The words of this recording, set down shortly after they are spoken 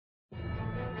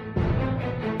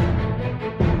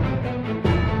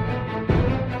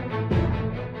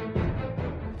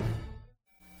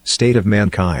State of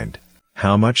Mankind.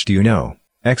 How much do you know?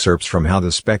 Excerpts from How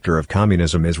the Specter of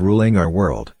Communism is Ruling Our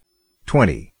World.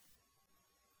 20.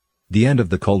 The end of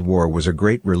the Cold War was a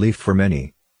great relief for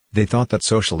many. They thought that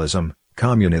socialism,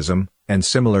 communism, and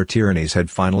similar tyrannies had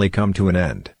finally come to an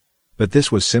end. But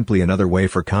this was simply another way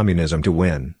for communism to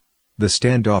win. The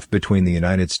standoff between the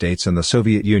United States and the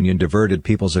Soviet Union diverted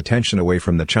people's attention away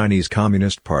from the Chinese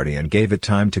Communist Party and gave it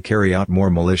time to carry out more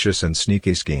malicious and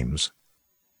sneaky schemes.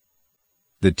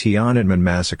 The Tiananmen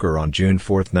Massacre on June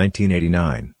 4,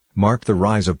 1989, marked the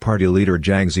rise of party leader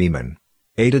Jiang Zemin.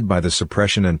 Aided by the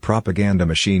suppression and propaganda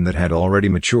machine that had already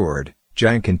matured,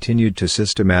 Jiang continued to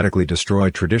systematically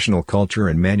destroy traditional culture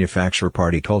and manufacture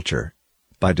party culture.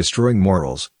 By destroying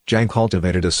morals, Jiang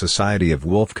cultivated a society of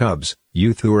wolf cubs,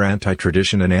 youth who were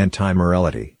anti-tradition and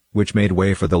anti-morality, which made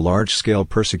way for the large-scale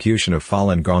persecution of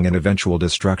Falun Gong and eventual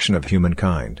destruction of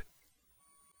humankind.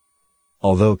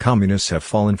 Although communists have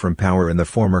fallen from power in the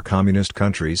former communist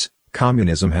countries,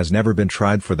 communism has never been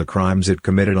tried for the crimes it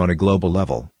committed on a global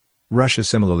level. Russia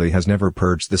similarly has never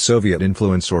purged the Soviet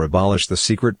influence or abolished the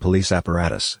secret police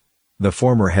apparatus. The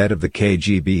former head of the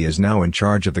KGB is now in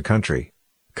charge of the country.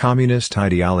 Communist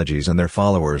ideologies and their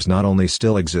followers not only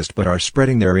still exist but are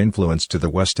spreading their influence to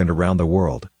the West and around the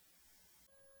world.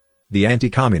 The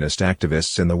anti-communist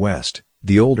activists in the West,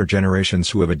 the older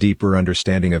generations who have a deeper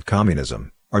understanding of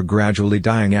communism, are gradually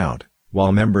dying out,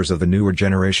 while members of the newer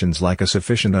generations lack a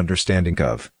sufficient understanding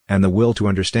of, and the will to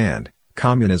understand,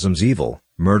 communism's evil,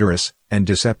 murderous, and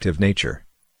deceptive nature.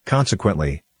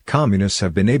 Consequently, communists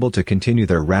have been able to continue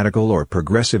their radical or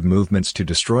progressive movements to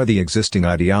destroy the existing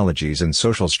ideologies and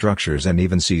social structures and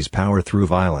even seize power through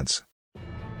violence.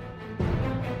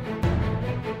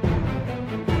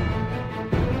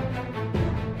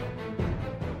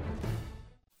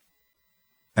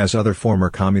 As other former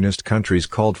communist countries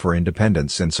called for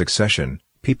independence and succession,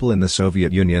 people in the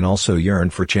Soviet Union also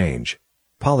yearned for change.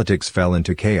 Politics fell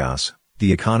into chaos,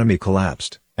 the economy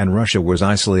collapsed, and Russia was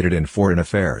isolated in foreign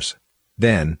affairs.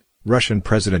 Then, Russian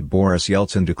President Boris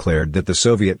Yeltsin declared that the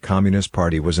Soviet Communist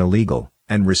Party was illegal,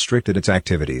 and restricted its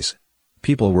activities.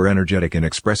 People were energetic in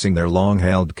expressing their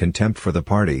long-held contempt for the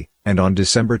party, and on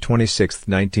December 26,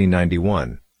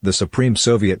 1991, the Supreme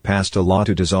Soviet passed a law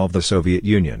to dissolve the Soviet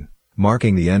Union,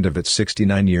 marking the end of its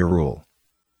 69-year rule.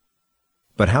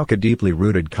 But how could deeply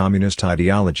rooted communist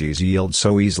ideologies yield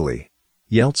so easily?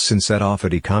 Yeltsin set off a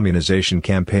decommunization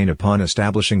campaign upon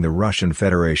establishing the Russian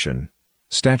Federation.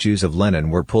 Statues of Lenin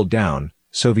were pulled down,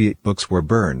 Soviet books were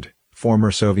burned,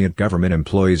 former Soviet government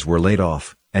employees were laid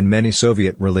off, and many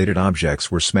Soviet-related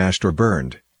objects were smashed or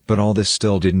burned, but all this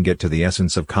still didn't get to the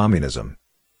essence of communism.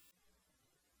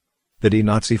 The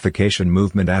denazification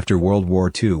movement after World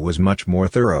War II was much more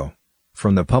thorough.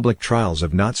 From the public trials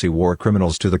of Nazi war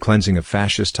criminals to the cleansing of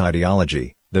fascist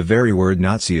ideology, the very word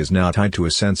Nazi is now tied to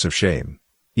a sense of shame.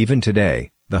 Even today,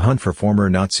 the hunt for former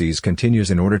Nazis continues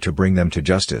in order to bring them to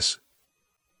justice.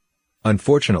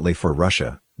 Unfortunately for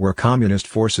Russia, where communist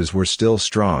forces were still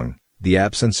strong, the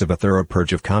absence of a thorough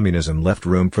purge of communism left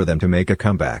room for them to make a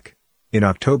comeback. In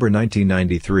October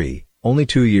 1993, only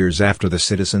 2 years after the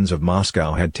citizens of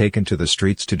Moscow had taken to the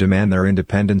streets to demand their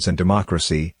independence and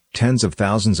democracy, tens of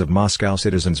thousands of Moscow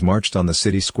citizens marched on the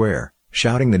city square,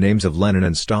 shouting the names of Lenin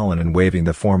and Stalin and waving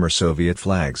the former Soviet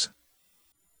flags.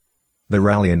 The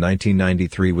rally in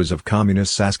 1993 was of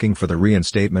communists asking for the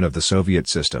reinstatement of the Soviet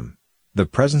system. The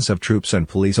presence of troops and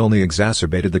police only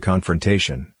exacerbated the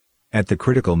confrontation. At the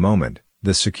critical moment,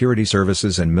 the security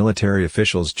services and military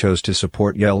officials chose to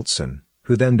support Yeltsin,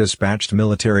 who then dispatched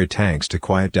military tanks to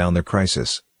quiet down the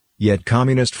crisis. Yet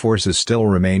communist forces still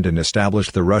remained and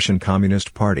established the Russian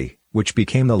Communist Party, which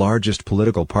became the largest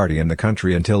political party in the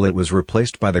country until it was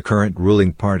replaced by the current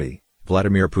ruling party,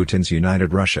 Vladimir Putin's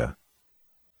United Russia.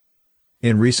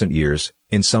 In recent years,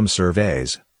 in some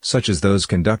surveys, such as those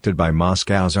conducted by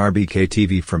Moscow's RBK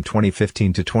TV from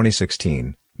 2015 to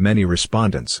 2016, many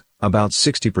respondents, about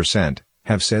 60%,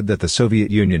 have said that the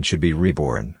Soviet Union should be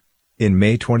reborn. In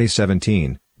May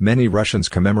 2017, many Russians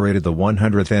commemorated the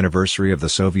 100th anniversary of the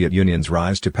Soviet Union's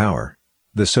rise to power.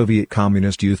 The Soviet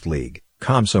Communist Youth League,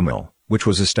 Komsomol, which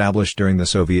was established during the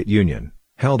Soviet Union,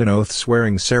 held an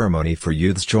oath-swearing ceremony for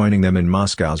youths joining them in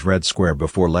Moscow's Red Square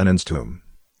before Lenin's tomb.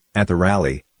 At the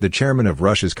rally, the chairman of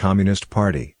Russia's Communist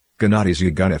Party, Gennady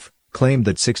Zyuganov, claimed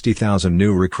that 60,000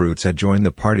 new recruits had joined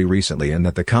the party recently and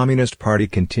that the Communist Party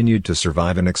continued to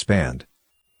survive and expand.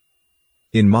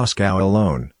 In Moscow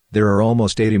alone, there are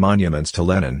almost 80 monuments to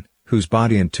Lenin, whose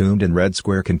body entombed in Red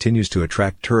Square continues to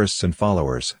attract tourists and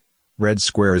followers. Red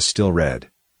Square is still red.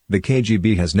 The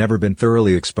KGB has never been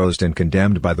thoroughly exposed and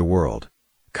condemned by the world.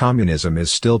 Communism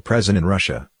is still present in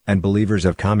Russia, and believers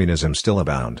of communism still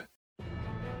abound.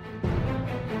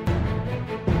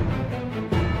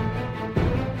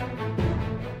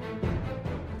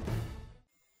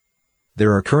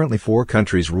 There are currently 4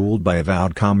 countries ruled by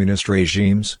avowed communist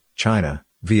regimes: China,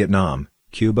 Vietnam,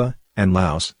 Cuba, and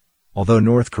Laos. Although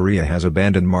North Korea has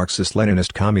abandoned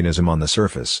Marxist-Leninist communism on the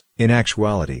surface, in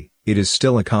actuality, it is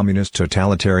still a communist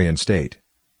totalitarian state.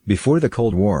 Before the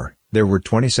Cold War, there were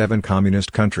 27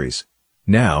 communist countries.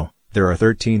 Now, there are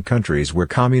 13 countries where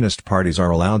communist parties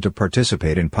are allowed to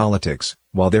participate in politics,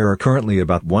 while there are currently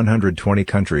about 120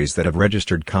 countries that have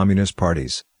registered communist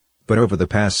parties. But over the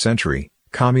past century,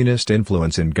 communist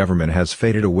influence in government has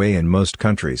faded away in most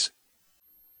countries.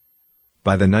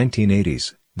 By the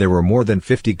 1980s, there were more than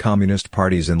 50 communist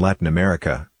parties in Latin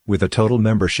America, with a total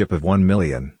membership of 1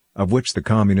 million, of which the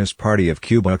Communist Party of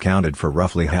Cuba accounted for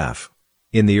roughly half.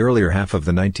 In the earlier half of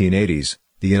the 1980s,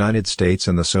 the United States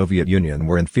and the Soviet Union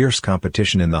were in fierce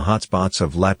competition in the hotspots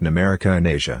of Latin America and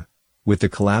Asia. With the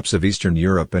collapse of Eastern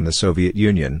Europe and the Soviet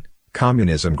Union,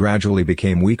 communism gradually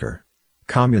became weaker.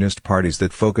 Communist parties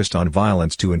that focused on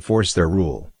violence to enforce their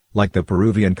rule, like the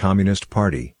Peruvian Communist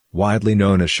Party, widely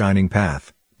known as Shining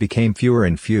Path, became fewer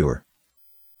and fewer.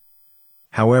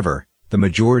 However, the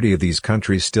majority of these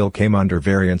countries still came under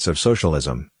variants of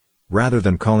socialism. Rather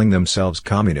than calling themselves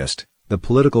communist, the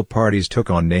political parties took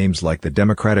on names like the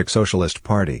Democratic Socialist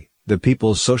Party, the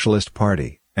People's Socialist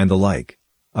Party, and the like.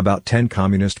 About 10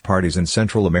 communist parties in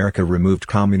Central America removed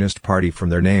Communist Party from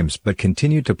their names but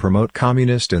continued to promote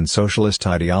communist and socialist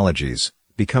ideologies,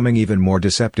 becoming even more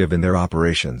deceptive in their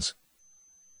operations.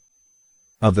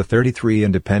 Of the 33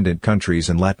 independent countries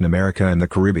in Latin America and the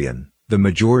Caribbean, the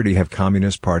majority have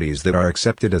communist parties that are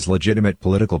accepted as legitimate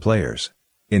political players.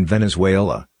 In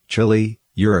Venezuela, Chile,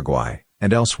 Uruguay,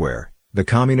 and elsewhere, the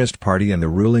Communist Party and the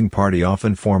ruling party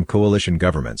often form coalition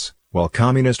governments, while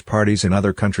communist parties in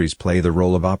other countries play the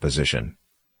role of opposition.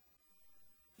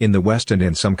 In the West and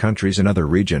in some countries in other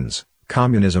regions,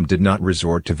 communism did not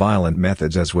resort to violent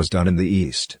methods as was done in the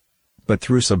East. But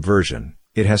through subversion,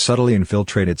 it has subtly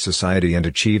infiltrated society and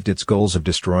achieved its goals of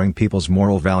destroying people's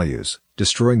moral values,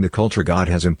 destroying the culture God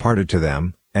has imparted to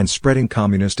them, and spreading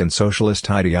communist and socialist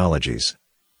ideologies.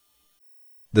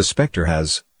 The specter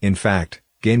has, in fact,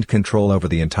 gained control over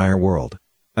the entire world.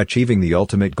 Achieving the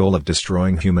ultimate goal of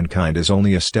destroying humankind is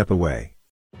only a step away.